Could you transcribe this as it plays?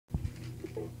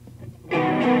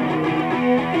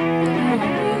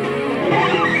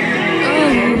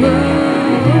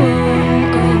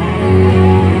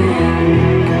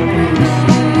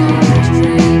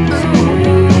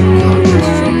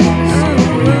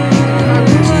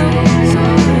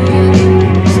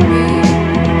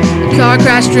Car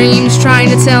crash dreams trying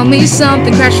to tell me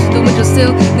something. Crashes the window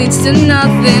still leads to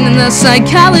nothing. And the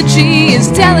psychology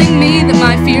is telling me that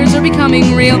my fears are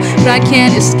becoming real, but I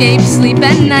can't escape sleep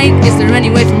at night. Is there any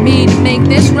way for me to make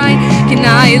this right? Can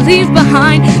I leave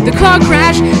behind the car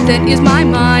crash that is my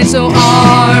mind? So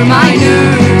are my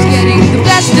nerves getting the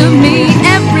best of me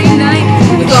every night,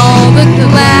 with all the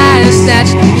glass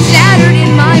that's shattered in